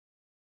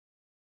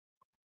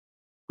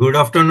Good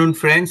afternoon,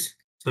 friends.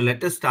 So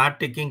let us start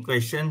taking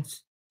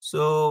questions.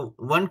 So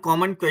one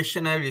common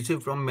question I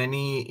received from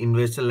many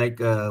investors like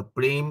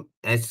Prem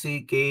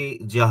SCK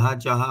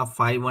Jaha Jaha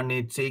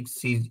 5186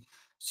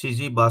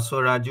 CG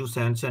Baswaraju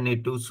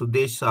 7782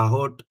 Sudesh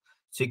Sahot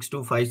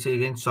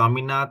 6256 and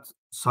Swaminath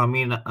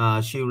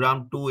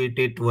Shivram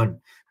 2881,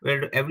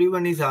 where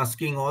everyone is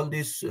asking, all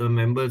these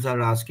members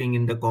are asking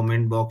in the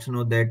comment box,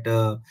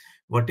 that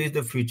what is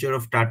the future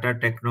of Tata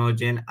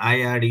Technology and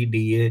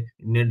IREDA,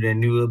 Indian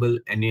Renewable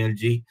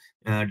Energy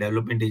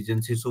Development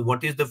Agency? So,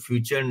 what is the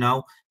future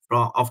now?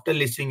 From after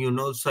listing,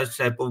 such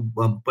type of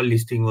bumper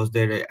listing was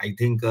there. I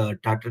think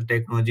Tata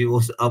Technology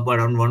was up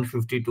around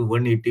 150 to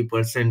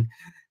 180%.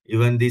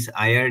 Even this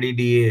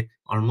IRDDA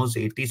almost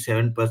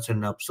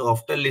 87% up. So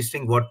after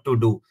listing, what to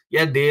do?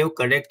 Yeah, they have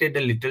corrected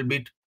a little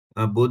bit,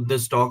 both the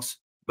stocks.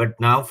 But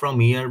now from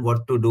here,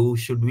 what to do?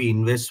 Should we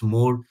invest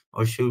more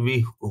or should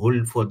we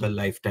hold for the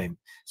lifetime?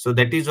 So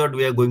that is what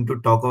we are going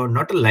to talk about,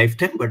 not a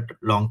lifetime, but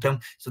long term.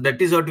 So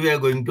that is what we are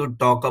going to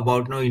talk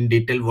about now in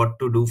detail, what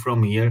to do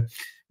from here.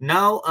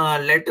 Now,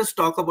 let us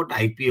talk about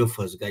IPO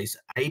first, guys.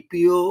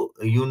 IPO,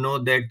 you know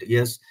that,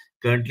 yes,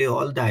 currently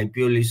all the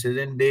IPO listed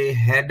and they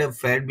had a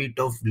fair bit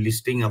of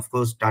listing. Of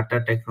course,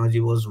 Tata Technology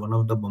was one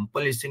of the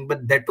bumper listing,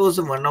 but that was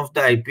one of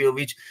the IPO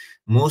which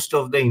most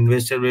of the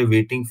investors were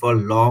waiting for a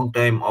long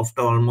time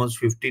after almost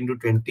 15 to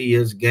 20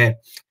 years gap.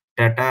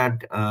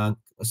 Tata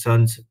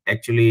Sons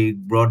actually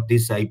brought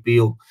this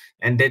IPO,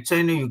 and that's why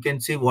you can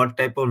see what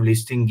type of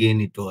listing gain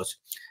it was.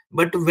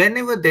 But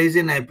whenever there is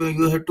an IPO,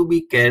 you have to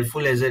be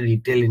careful as a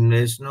retail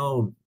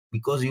investor,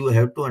 because you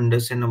have to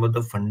understand about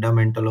the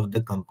fundamental of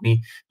the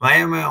company. Why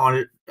am I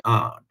all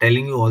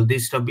telling you all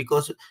this stuff?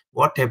 Because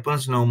what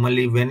happens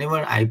normally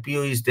whenever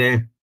IPO is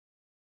there,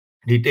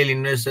 retail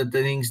investor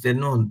thinks that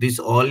no, this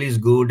all is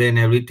good and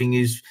everything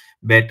is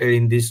better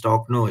in this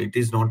stock. No, it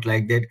is not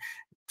like that.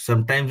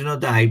 Sometimes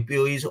the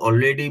IPO is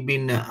already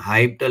been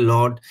hyped a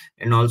lot,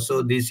 and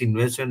also these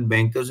investment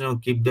bankers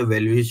keep the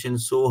valuation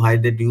so high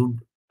that you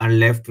are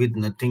left with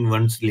nothing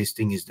once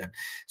listing is done.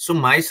 So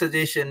my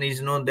suggestion is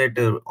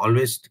that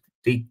always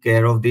take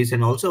care of this,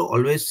 and also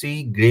always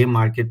see gray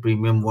market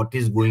premium, what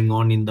is going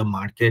on in the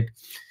market,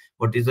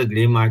 what is the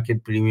gray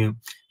market premium.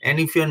 And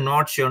if you're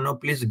not sure, no,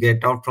 please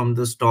get out from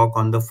the stock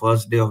on the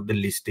first day of the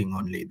listing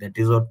only. That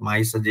is what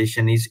my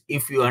suggestion is,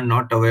 if you are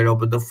not aware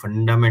of the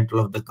fundamental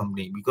of the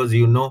company. Because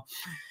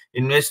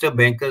investor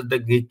bankers,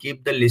 they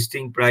keep the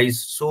listing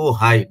price so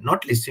high,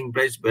 not listing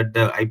price, but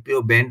the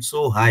IPO band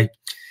so high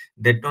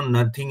that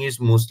nothing is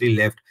mostly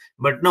left.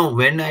 But now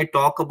when I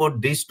talk about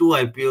these two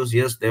IPOs,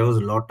 yes, there was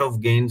a lot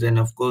of gains. And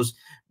of course,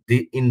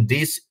 in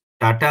this,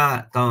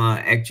 Tata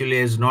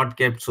actually has not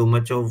kept so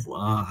much of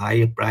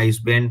high price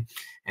band,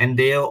 and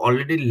they have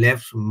already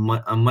left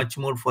much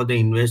more for the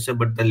investor,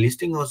 but the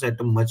listing was at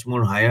a much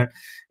more higher.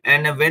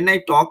 And when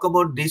I talk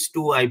about these two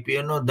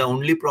IPO, the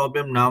only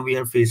problem now we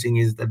are facing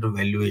is that the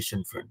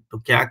valuation front. So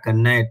kya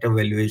karna hai at a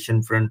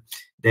valuation front,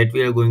 that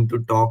we are going to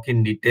talk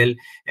in detail.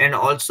 And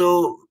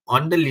also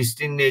on the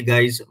listing day,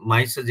 guys,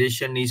 my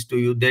suggestion is to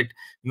you that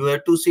you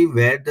have to see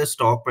where the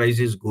stock price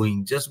is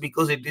going. Just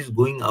because it is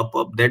going up,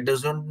 that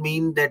doesn't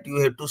mean that you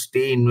have to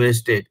stay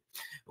invested.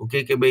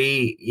 Okay, कि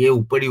भाई ये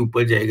ऊपर ही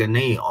ऊपर जाएगा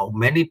नहीं.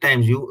 Many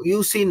times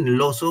you seen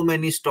so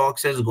many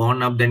stocks has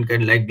gone up, then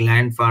can like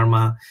Gland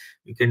Pharma.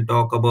 You can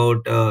talk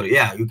about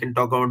you can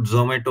talk about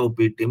Zomato,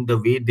 Paytm, the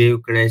way they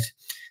crash.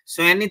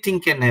 So anything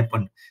can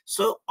happen.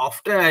 So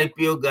after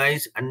IPO,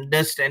 guys,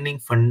 understanding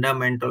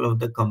fundamental of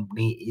the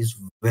company is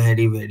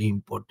very, very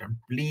important.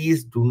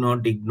 Please do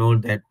not ignore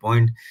that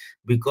point,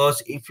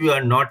 because if you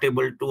are not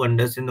able to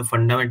understand the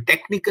fundamental,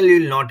 technically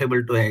you will not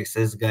able to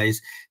access,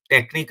 guys.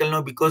 Technical,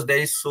 no, because there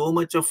is so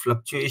much of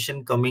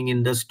fluctuation coming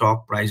in the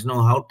stock price.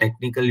 No, how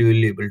technical you will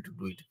be able to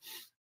do it.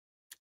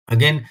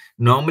 Again,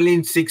 normally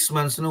in 6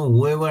 months,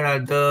 whoever are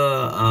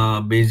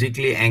the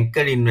basically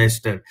anchor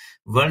investor,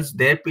 once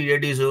their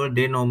period is over,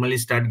 they normally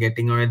start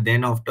getting on it.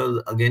 Then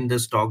after, again, the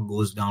stock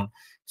goes down.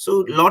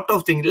 So lot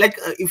of things, like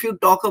if you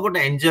talk about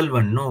angel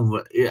one,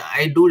 no,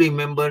 I do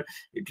remember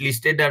it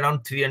listed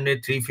around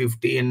 300,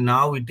 350, and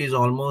now it is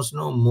almost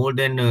no more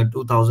than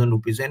 2000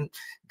 rupees. And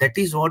that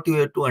is what you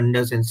have to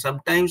understand.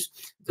 Sometimes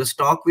the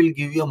stock will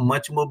give you a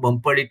much more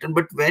bumper return,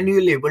 but when you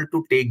will able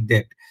to take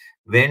that,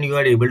 when you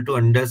are able to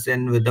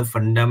understand with the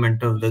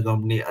fundamental of the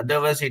company.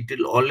 Otherwise it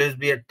will always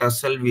be a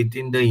tussle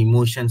within the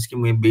emotions ki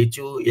main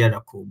bechu ya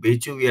rakhu,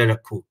 bechu ya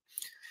rakhu.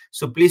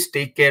 So please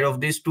take care of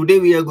this. Today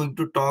we are going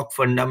to talk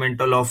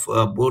fundamental of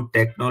both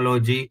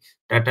technology,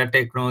 Tata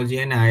Technology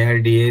and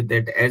IRDA,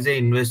 that as an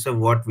investor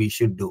what we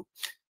should do.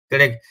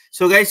 Correct.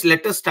 So guys,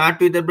 let us start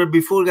with that. But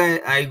before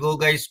I go,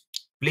 guys,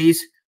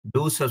 please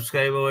do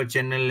subscribe our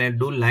channel and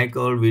do like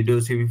our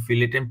videos if you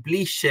feel it, and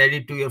please share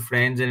it to your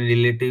friends and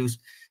relatives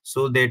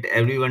so that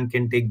everyone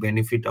can take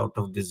benefit out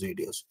of these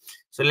videos.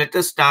 So let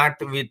us start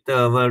with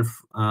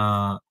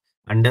our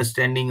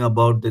understanding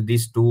about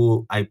these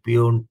two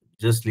IPO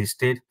just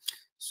listed.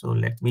 So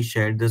let me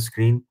share the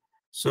screen.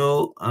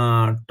 So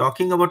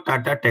talking about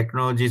Tata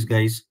Technologies,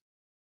 guys,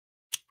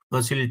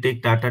 first we'll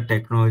take Tata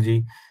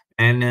Technology.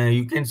 and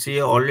you can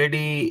see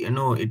already,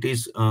 it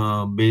is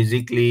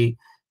basically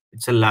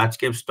it's a large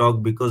cap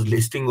stock because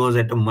listing was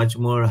at a much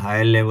more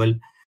higher level.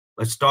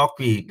 But stock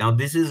P, now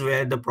this is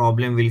where the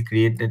problem will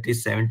create, that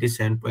is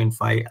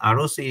 77.5.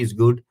 ROC is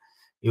good,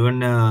 even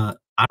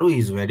ROE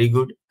is very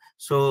good.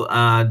 So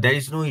there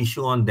is no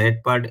issue on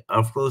that part.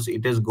 Of course,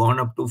 it has gone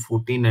up to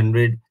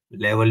 1400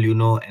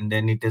 level, and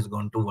then it has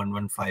gone to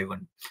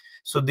 1151.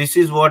 So this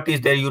is what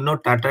is there,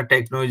 Tata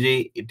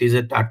Technology, it is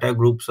a Tata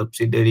Group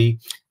subsidiary,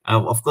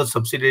 of course,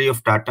 subsidiary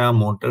of Tata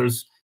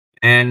Motors.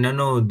 And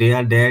they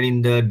are there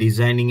in the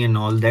designing and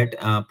all that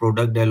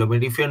product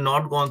development. If you're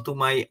not gone to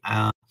my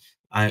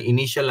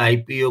initial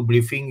IPO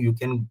briefing, you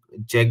can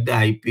check the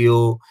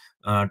IPO,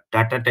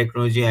 Tata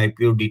Technology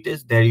IPO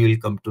details. There you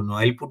will come to know.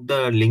 I'll put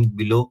the link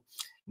below.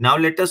 Now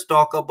let us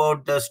talk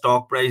about the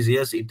stock price.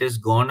 Yes, it has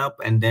gone up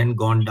and then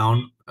gone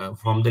down.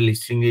 From the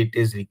listing, it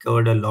has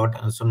recovered a lot.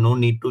 So no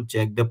need to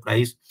check the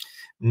price.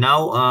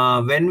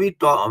 Now, when we'll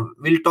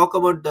talk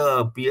about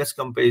the peers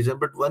comparison.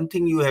 But one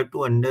thing you have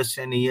to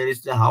understand here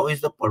is how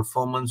is the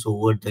performance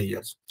over the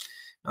years.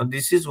 Now,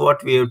 this is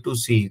what we have to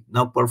see.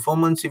 Now,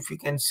 performance, if you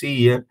can see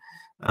here,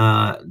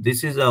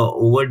 this is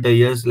over the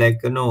years, like,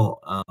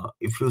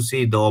 if you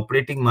see the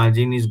operating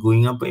margin is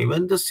going up,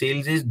 even the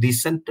sales is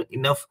decent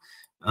enough,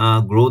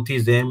 growth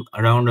is there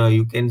around,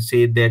 you can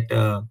say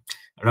that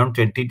around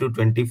 20 to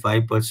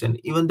 25%.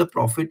 Even the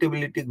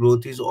profitability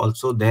growth is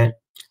also there.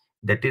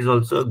 That is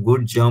also a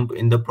good jump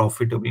in the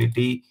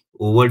profitability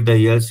over the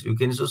years. You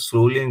can so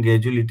slowly and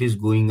gradually it is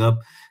going up.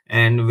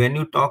 And when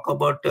you talk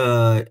about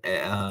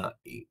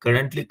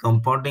currently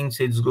compounding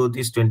sales growth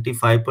is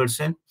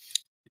 25%,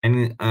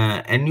 and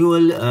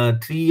annual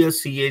 3-year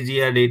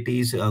CAGR rate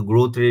is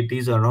growth rate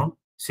is around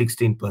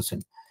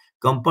 16%.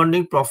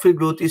 Compounding profit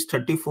growth is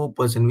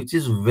 34%, which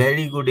is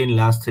very good in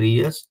last 3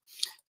 years.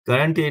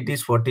 Current rate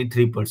is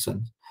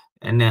 43%,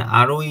 and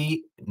ROE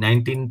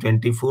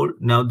 1924.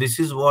 Now, this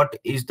is what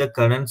is the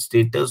current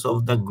status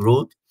of the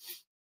growth.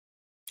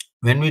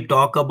 When we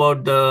talk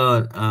about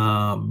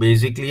the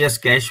basically, yes,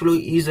 cash flow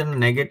is a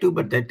negative,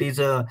 but that is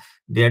a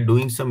they are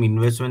doing some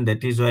investment.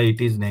 That is why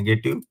it is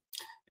negative.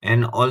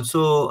 And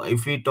also,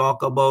 if we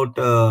talk about,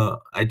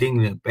 I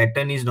think the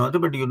pattern is not,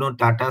 but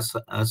Tata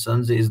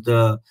Sons is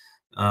the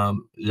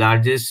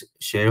largest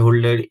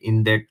shareholder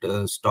in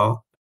that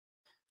stock.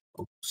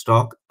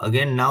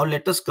 Again, now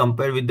let us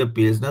compare with the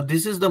peers. Now,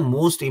 this is the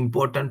most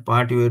important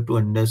part you have to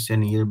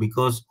understand here,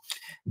 because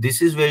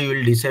this is where you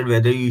will decide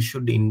whether you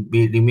should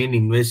remain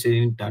invested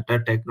in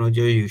Tata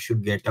Technology or you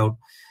should get out.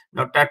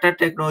 Now, Tata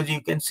Technology,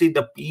 you can see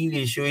the P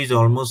ratio is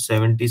almost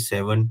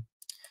 77.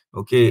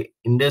 Okay,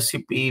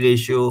 industry P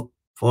ratio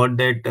for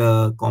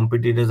that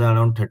competitors are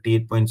around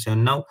 38.7.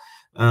 Now,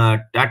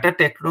 Tata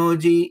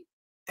Technology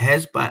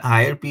has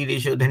higher P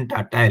ratio than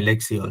Tata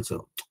Elxsi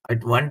also.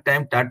 At one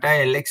time, Tata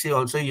Elxsi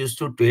also used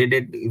to trade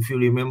at, if you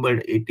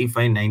remember,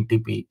 85, 90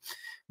 P.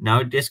 Now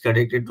it is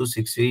corrected to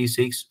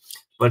 66.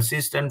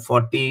 Persistent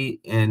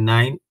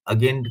 49.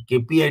 Again,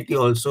 KPIT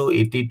also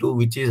 82,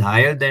 which is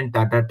higher than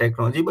Tata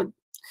Technology, but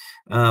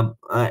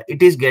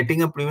it is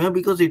getting a premium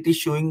because it is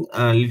showing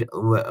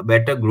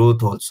better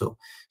growth also.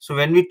 So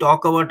when we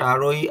talk about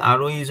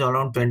ROE is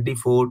around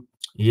 24,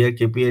 here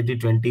KPIT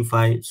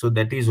 25, so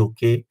that is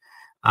okay.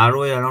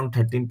 ROA around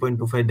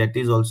 13.25, that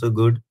is also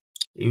good.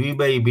 EV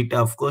by EBITDA,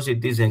 of course,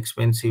 it is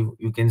expensive.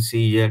 You can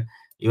see here,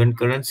 even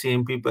current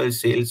CMP per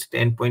sales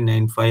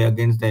 10.95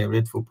 against the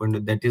average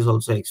 4.2, that is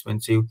also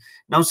expensive.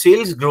 Now,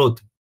 sales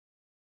growth.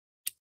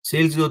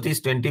 Sales growth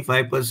is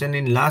 25%.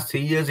 In last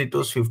 3 years, it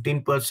was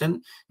 15%,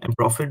 and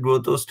profit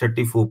growth was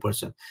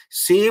 34%.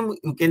 Same,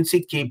 you can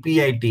see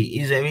KPIT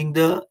is having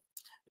the,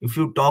 if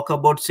you talk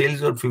about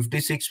sales growth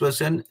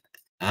 56%,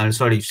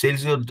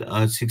 sales growth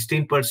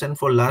 16%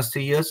 for last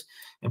 3 years,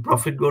 and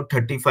profit growth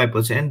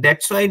 35%. And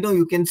that's why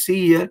you can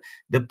see here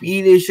the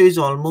P ratio is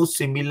almost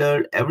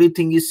similar.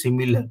 Everything is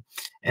similar.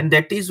 And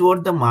that is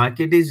what the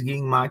market is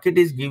giving. Market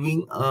is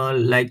giving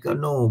like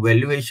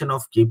valuation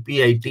of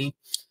KPIT.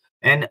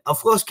 And of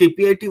course,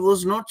 KPIT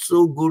was not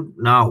so good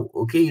now.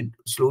 Okay,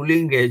 slowly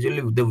and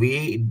gradually, the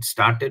way it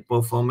started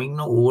performing,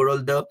 overall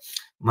the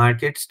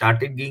market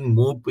started getting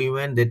more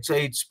premium. That's why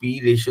its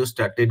P ratio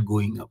started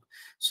going up.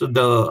 So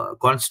the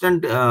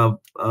constant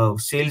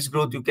sales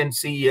growth you can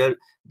see here,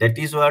 that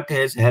is what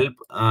has helped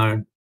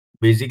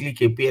basically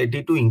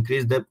KPIT to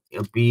increase the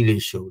P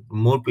ratio.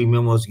 More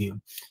premium was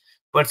given.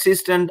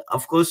 Persistent,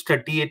 of course,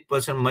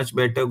 38%, much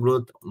better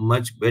growth,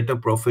 much better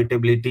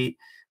profitability.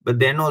 But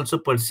then also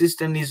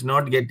Persistent is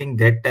not getting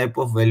that type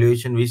of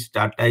valuation which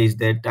Tata is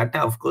there.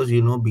 Tata, of course,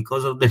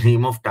 because of the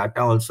name of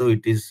Tata also,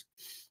 it is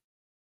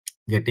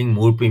getting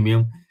more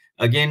premium.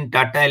 Again,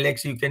 Tata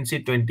Alex, you can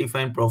see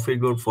 25, profit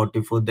growth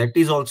 44. That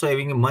is also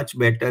having a much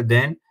better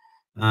than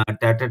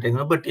Tata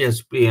Techno. But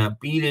yes, P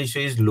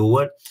ratio is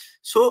lower.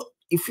 So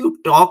if you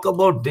talk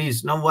about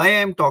this, now why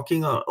I'm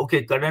talking,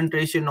 okay, current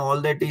ratio and all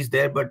that is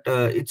there, but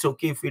it's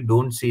okay if we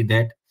don't see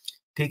that.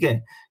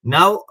 Okay.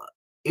 Now,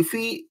 if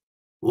we,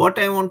 what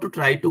I want to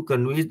try to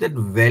convey is that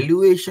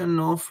valuation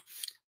of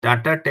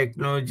Tata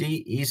Technology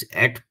is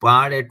at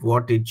par at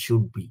what it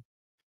should be.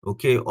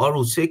 Okay, और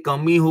उससे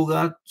कम ही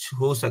होगा,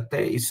 हो सकता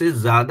है इससे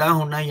ज्यादा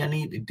होना,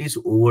 यानी it is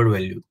over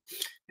value,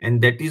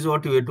 and that is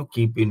what you have to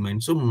keep in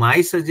mind. So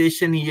my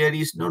suggestion here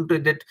is not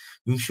that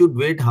you should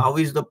wait how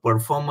is the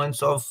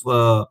performance of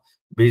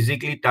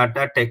basically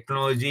Tata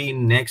Technology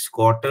in next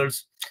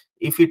quarters.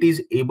 If it is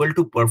able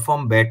to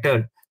perform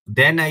better,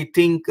 then I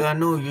think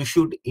no, you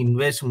should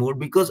invest more,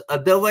 because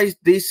otherwise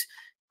this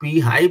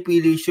high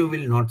P ratio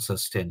will not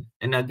sustain,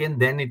 and again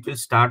then it will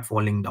start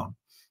falling down.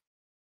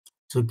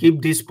 So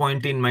keep this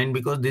point in mind,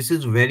 because this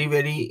is very,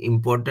 very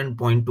important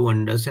point to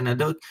understand.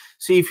 Other,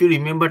 see, if you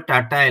remember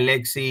Tata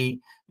Alexi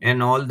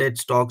and all that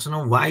stocks, you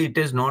know why it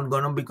has not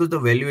gone up, because the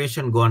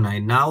valuation gone high.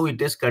 Now it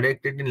has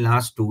corrected in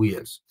last 2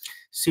 years.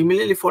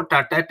 Similarly for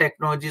Tata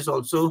Technologies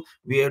also,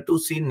 we have to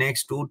see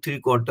next 2-3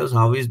 quarters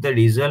how is the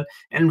result,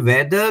 and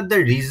whether the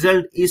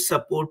result is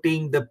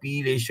supporting the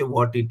P ratio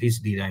what it is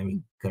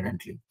deriving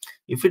currently.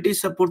 If it is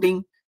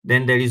supporting,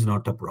 then there is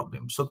not a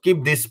problem. So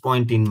keep this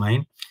point in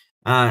mind.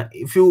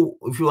 If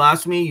you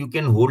ask me, you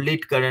can hold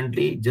it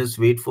currently, just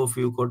wait for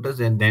few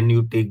quarters and then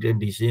you take the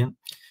decision.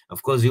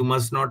 Of course, you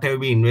must not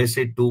have been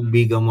invested too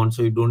big amount,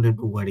 so you don't have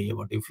to worry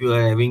about. If you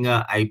are having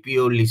a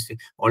IPO listing,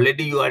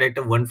 already you are at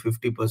a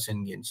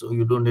 150% gain, so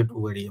you don't have to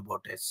worry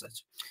about as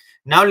such.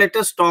 Now let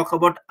us talk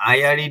about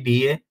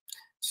IREDA.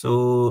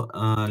 So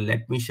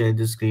let me share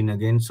the screen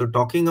again. So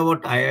talking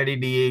about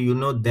IREDA, you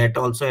know that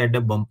also had a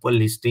bumper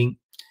listing,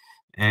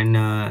 and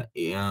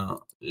yeah,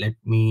 let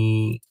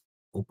me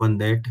open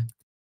that.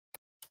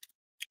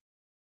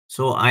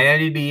 So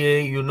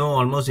IREDA, you know,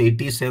 almost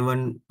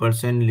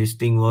 87%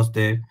 listing was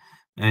there,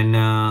 and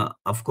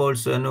of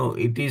course, no,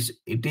 it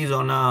is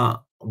on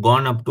a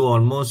gone up to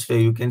almost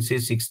you can say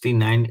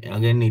 69.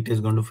 Again, it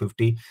has gone to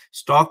 50.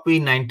 Stock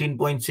P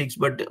 19.6,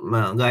 but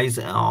guys,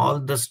 all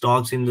the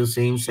stocks in the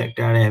same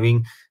sector are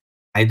having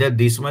either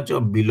this much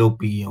or below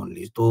P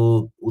only.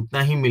 तो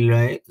उतना ही मिल रहा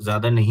है,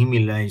 ज़्यादा नहीं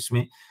मिल रहा है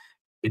इसमें.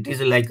 It is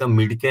like a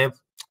mid cap.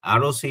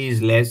 ROC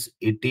is less,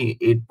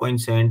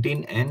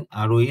 88.17, and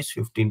ROE is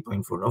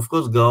 15.4. Of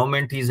course,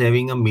 government is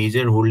having a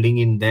major holding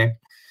in that.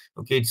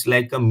 Okay, it's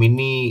like a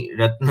mini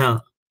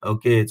Ratna.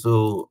 Okay,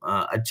 so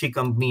अच्छी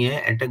company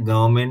है at a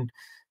government,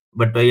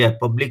 but yeah,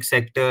 public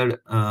sector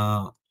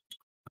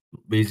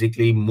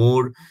basically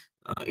more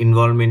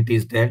involvement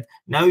is there.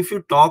 Now, if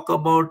you talk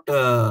about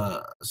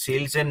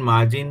sales and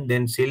margin,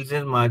 then sales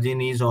and margin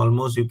is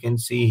almost, you can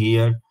see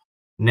here,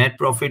 net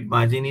profit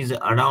margin is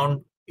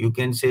around, you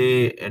can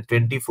say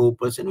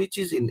 24%, which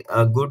is in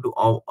a good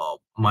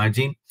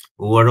margin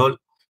overall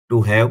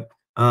to have.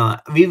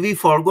 We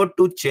forgot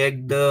to check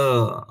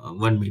the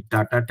one minute,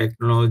 Tata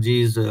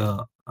Technologies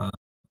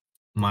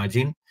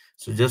margin.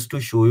 So just to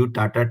show you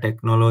Tata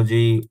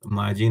Technology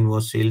margin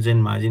was sales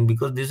and margin,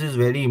 because this is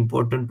very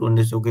important to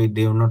understand. Okay,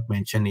 they have not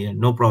mentioned here,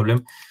 no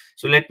problem.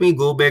 So let me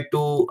go back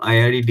to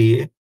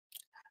IREDA.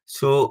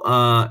 So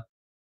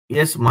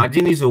yes,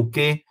 margin is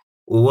okay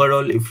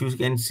overall, if you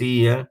can see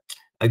here.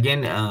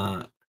 Again,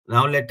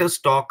 now let us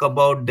talk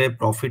about the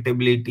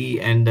profitability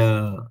and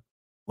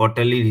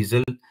quarterly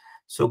result.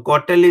 So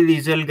quarterly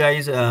result,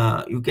 guys,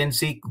 you can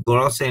see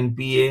gross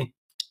NPA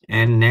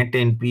and net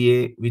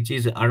NPA, which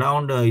is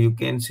around, you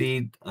can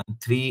see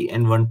 3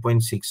 and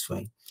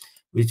 1.65,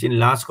 which in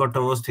last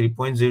quarter was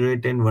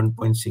 3.08 and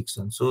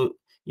 1.61. So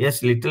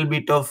yes, little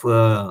bit of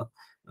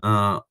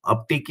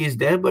uptick is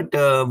there, but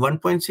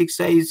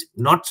 1.6 is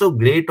not so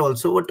great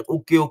also, but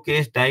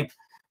okay type.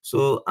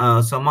 So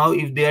somehow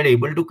if they are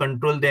able to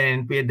control their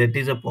NPA, that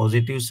is a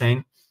positive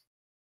sign.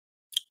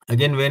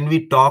 Again, when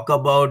we talk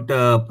about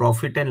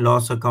profit and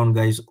loss account,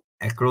 guys,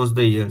 across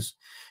the years,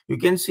 you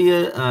can see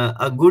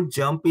a good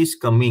jump is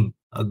coming.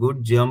 A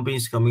good jump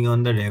is coming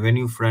on the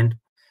revenue front.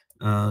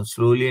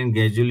 Slowly and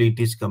gradually it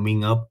is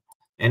coming up.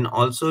 And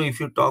also, if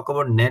you talk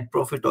about net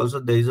profit also,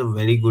 there is a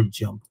very good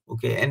jump.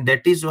 Okay, and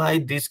that is why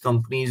this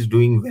company is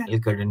doing well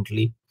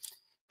currently.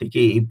 ठीक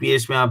है,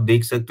 EPS में आप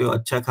देख सकते हो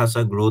अच्छा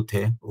खासा growth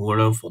है,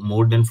 overall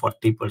more than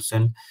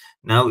 40%.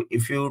 Now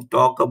if you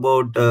talk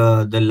about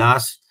the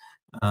last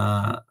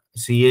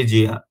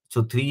CAGR,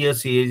 so 3 year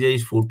CAGR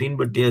is 14,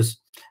 but yes,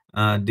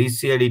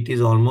 this year it is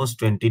almost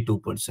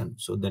 22%,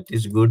 so that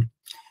is good.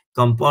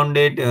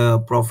 Compounded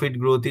profit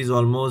growth is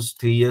almost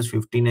 3 years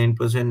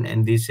 59%,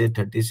 and this year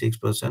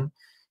 36%.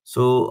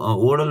 So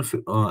overall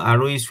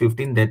ROE is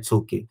 15. That's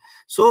okay.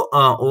 So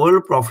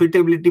overall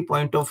profitability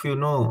point of view,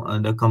 no,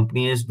 the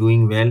company is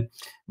doing well.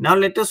 Now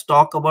let us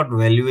talk about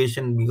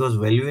valuation, because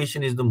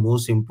valuation is the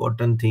most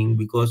important thing.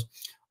 Because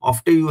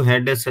after you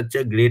had such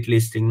a great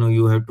listing, no,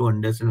 you have to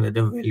understand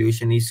whether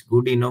valuation is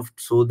good enough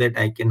so that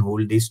I can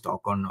hold this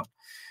stock or not.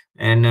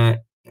 And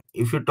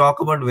if you talk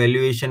about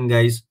valuation,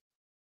 guys,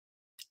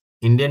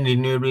 Indian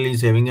Renewable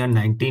is having a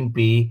 19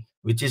 PE,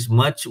 which is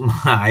much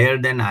higher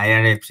than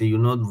IRFC. You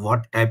know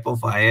what type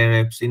of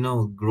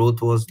IRFC,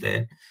 growth was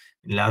there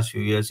in last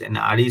few years, and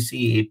REC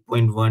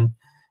 8.1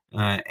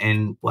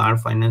 and Power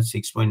Finance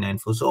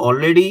 6.94. So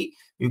already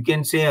you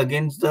can say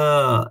against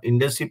the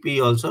industry PE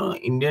also,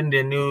 Indian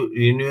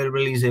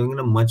Renewable is having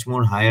a much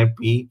more higher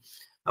PE.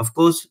 Of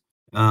course,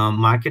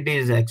 market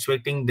is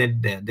expecting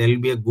that there will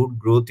be a good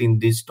growth in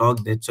this stock.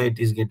 That's why it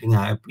is getting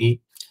higher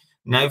P.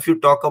 Now, if you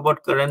talk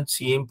about current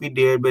CMP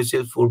divided by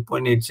sales,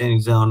 4.87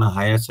 is on a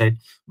higher side.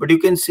 But you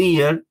can see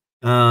here,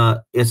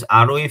 yes,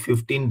 ROA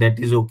 15, that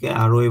is okay.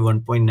 ROA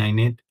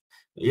 1.98.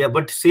 Yeah,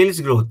 but sales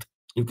growth,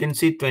 you can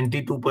see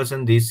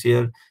 22% this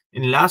year.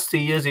 In last 3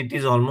 years, it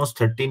is almost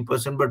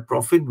 13%, but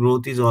profit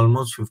growth is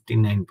almost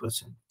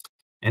 59%.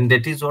 And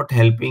that is what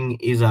helping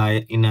is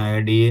I in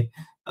IRDA.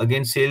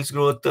 Again, sales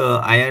growth,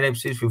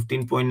 IRFC is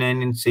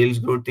 15.9, and sales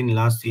growth in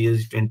last year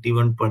is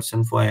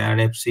 21% for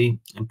IRFC,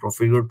 and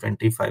profit growth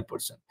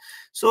 25%.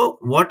 So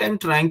what I'm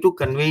trying to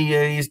convey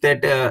here is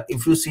that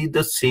if you see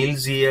the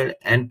sales here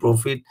and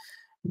profit,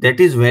 that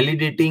is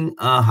validating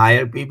a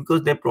higher P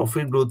because their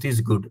profit growth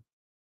is good.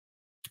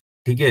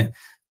 Okay,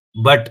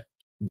 but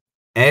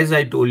as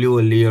I told you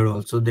earlier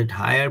also, that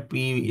higher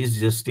P is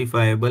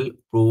justifiable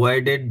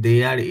provided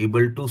they are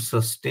able to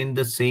sustain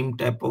the same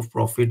type of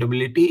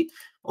profitability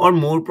or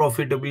more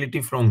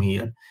profitability from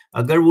here.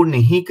 अगर वो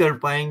नहीं कर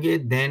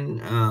पाएंगे,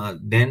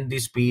 then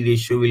this P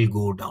ratio will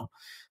go down.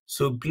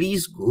 So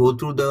please go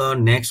through the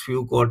next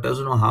few quarters,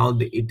 how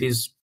it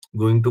is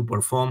going to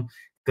perform.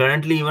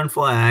 Currently, even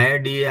for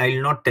IRDA, I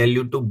will not tell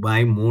you to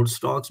buy more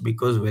stocks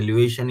because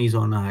valuation is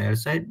on a higher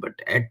side. But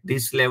at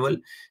this level,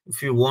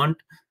 if you want,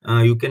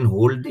 you can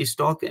hold the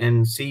stock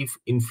and see if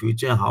in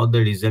future how the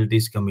result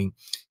is coming.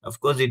 Of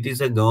course, it is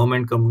a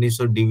government company,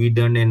 so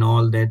dividend and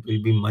all that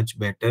will be much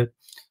better.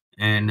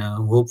 And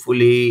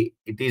hopefully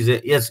it is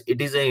yes,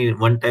 it is a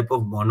one type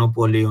of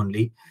monopoly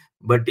only.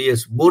 But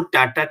yes, both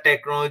Tata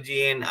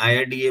Technology and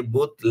IRDA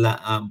both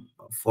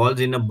falls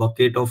in a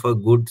bucket of a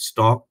good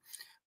stock.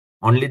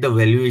 Only the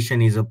valuation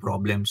is a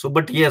problem. So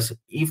but yes,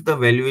 if the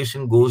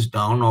valuation goes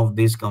down of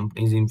these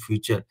companies in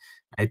future,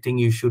 I think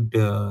you should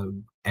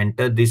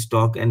enter this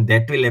stock, and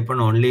that will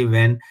happen only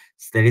when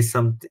there is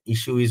some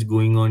issue is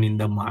going on in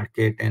the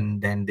market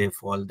and then they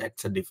fall.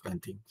 That's a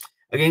different thing.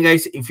 Again,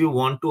 guys, if you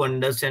want to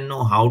understand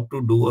know how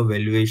to do a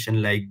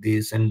valuation like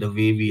this and the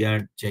way we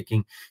are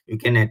checking, you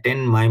can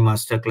attend my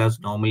masterclass.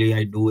 Normally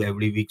I do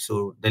every week,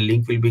 so the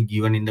link will be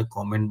given in the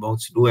comment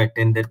box. Do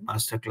attend that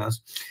masterclass.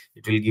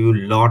 It will give you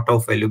a lot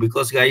of value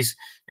because, guys,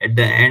 at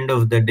the end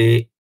of the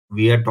day,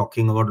 we are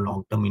talking about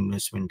long-term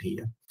investment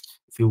here.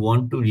 If you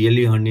want to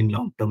really earn in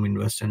long-term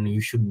investment,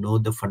 you should know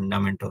the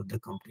fundament of the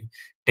company.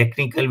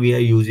 Technical we are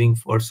using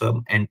for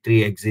some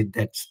entry exit,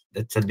 that's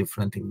a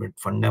different thing, but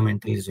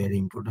fundamental is very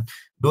important.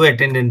 Do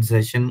attend in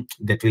session,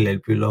 that will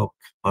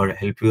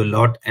help you a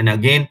lot, and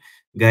again,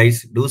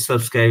 guys, do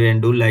subscribe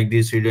and do like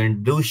this video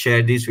and do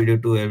share this video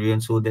to everyone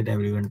so that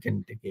everyone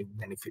can take a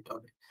benefit of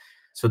it.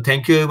 So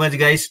thank you very much,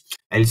 guys.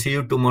 I'll see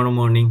you tomorrow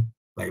morning.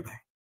 Bye bye.